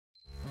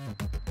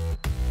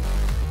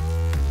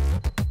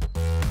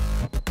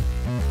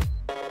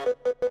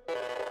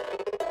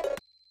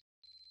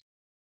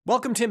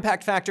Welcome to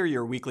Impact Factor,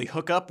 your weekly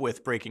hookup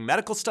with breaking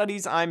medical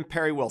studies. I'm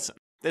Perry Wilson.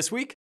 This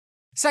week,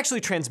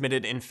 sexually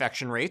transmitted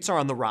infection rates are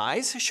on the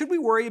rise. Should we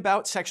worry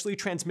about sexually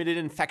transmitted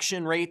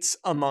infection rates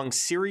among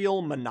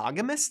serial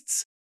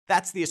monogamists?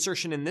 That's the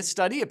assertion in this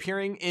study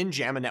appearing in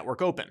JAMA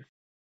Network Open.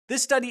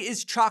 This study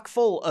is chock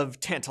full of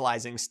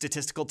tantalizing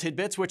statistical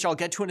tidbits, which I'll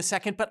get to in a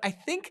second, but I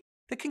think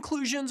the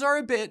conclusions are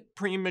a bit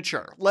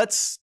premature.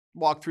 Let's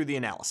walk through the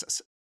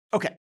analysis.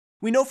 Okay.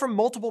 We know from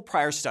multiple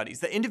prior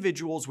studies that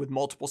individuals with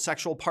multiple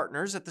sexual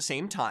partners at the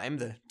same time,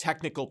 the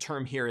technical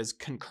term here is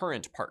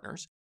concurrent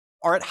partners,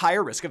 are at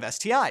higher risk of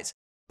STIs.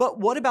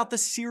 But what about the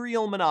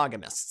serial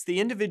monogamists,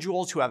 the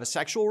individuals who have a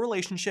sexual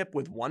relationship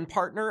with one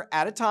partner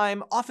at a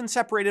time, often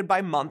separated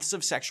by months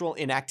of sexual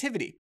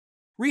inactivity?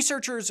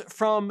 Researchers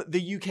from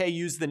the UK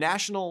used the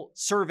National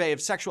Survey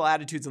of Sexual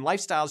Attitudes and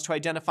Lifestyles to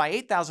identify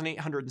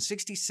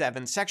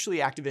 8,867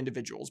 sexually active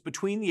individuals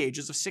between the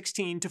ages of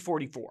 16 to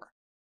 44.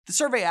 The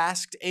survey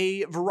asked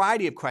a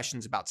variety of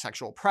questions about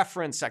sexual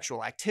preference,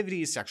 sexual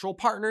activities, sexual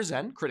partners,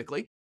 and,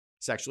 critically,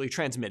 sexually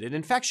transmitted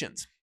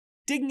infections.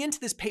 Digging into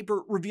this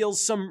paper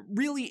reveals some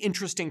really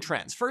interesting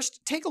trends. First,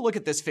 take a look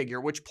at this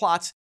figure, which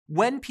plots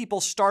when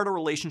people start a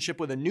relationship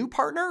with a new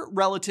partner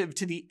relative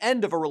to the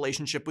end of a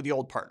relationship with the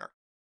old partner.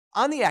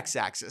 On the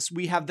x-axis,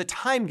 we have the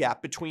time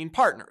gap between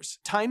partners.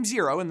 Time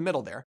zero in the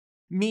middle there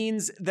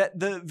means that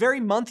the very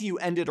month you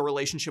ended a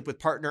relationship with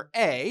partner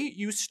A,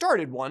 you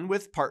started one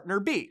with partner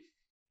B.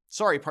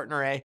 Sorry,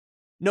 partner A.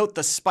 Note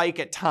the spike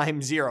at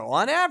time zero.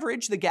 On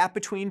average, the gap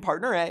between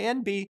partner A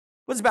and B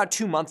was about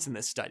 2 months in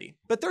this study,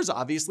 but there's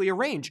obviously a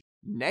range.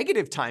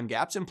 Negative time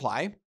gaps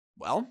imply,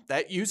 well,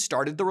 that you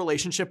started the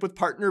relationship with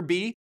partner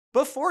B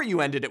before you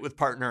ended it with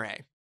partner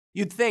A.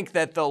 You'd think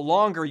that the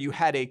longer you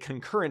had a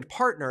concurrent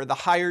partner, the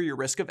higher your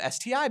risk of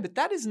STI, but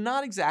that is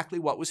not exactly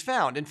what was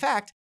found. In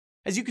fact,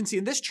 as you can see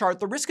in this chart,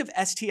 the risk of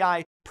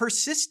STI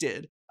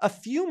persisted a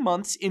few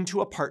months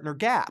into a partner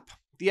gap.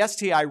 The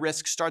STI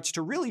risk starts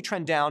to really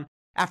trend down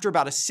after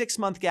about a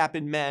 6-month gap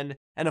in men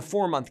and a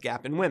 4-month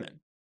gap in women.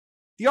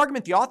 The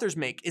argument the authors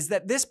make is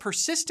that this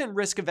persistent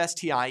risk of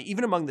STI,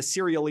 even among the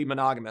serially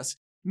monogamous,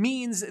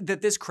 means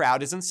that this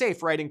crowd is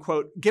unsafe, writing,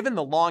 quote, "Given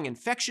the long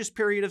infectious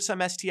period of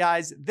some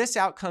STIs, this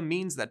outcome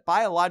means that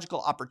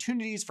biological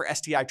opportunities for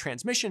STI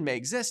transmission may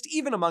exist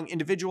even among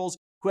individuals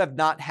who have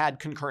not had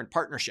concurrent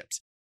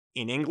partnerships."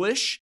 In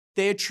English,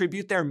 they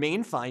attribute their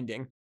main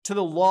finding to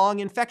the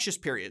long infectious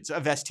periods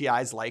of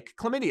STIs like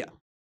chlamydia.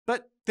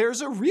 But there's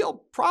a real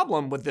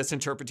problem with this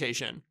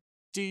interpretation.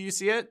 Do you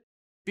see it?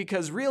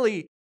 Because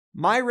really,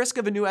 my risk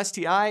of a new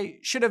STI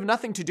should have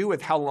nothing to do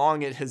with how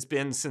long it has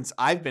been since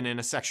I've been in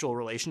a sexual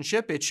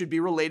relationship. It should be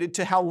related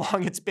to how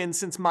long it's been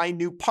since my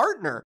new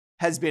partner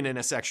has been in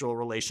a sexual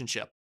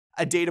relationship,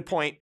 a data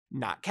point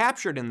not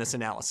captured in this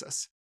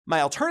analysis.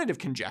 My alternative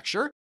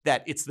conjecture,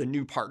 that it's the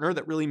new partner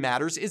that really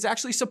matters, is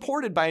actually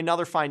supported by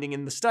another finding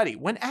in the study.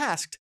 When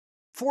asked,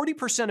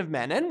 40% of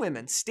men and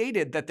women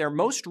stated that their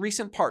most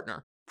recent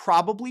partner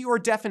probably or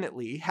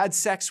definitely had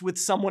sex with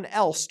someone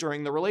else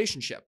during the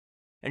relationship.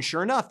 And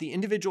sure enough, the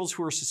individuals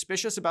who were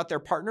suspicious about their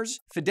partner's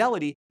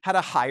fidelity had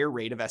a higher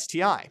rate of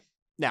STI.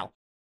 Now,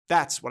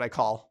 that's what I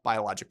call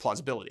biologic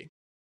plausibility.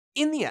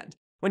 In the end,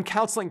 when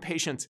counseling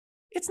patients,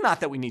 it's not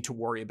that we need to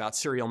worry about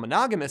serial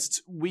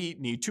monogamists, we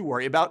need to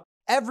worry about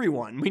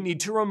everyone. We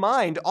need to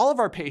remind all of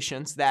our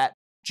patients that,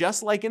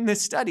 just like in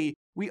this study,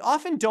 we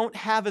often don't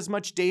have as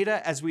much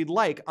data as we'd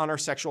like on our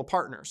sexual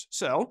partners.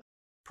 So,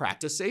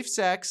 practice safe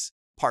sex,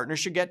 partners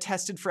should get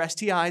tested for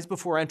STIs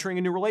before entering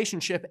a new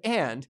relationship,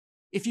 and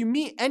if you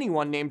meet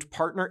anyone named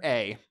partner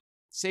A,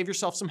 save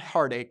yourself some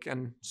heartache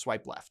and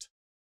swipe left.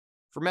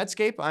 For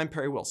Medscape, I'm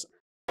Perry Wilson.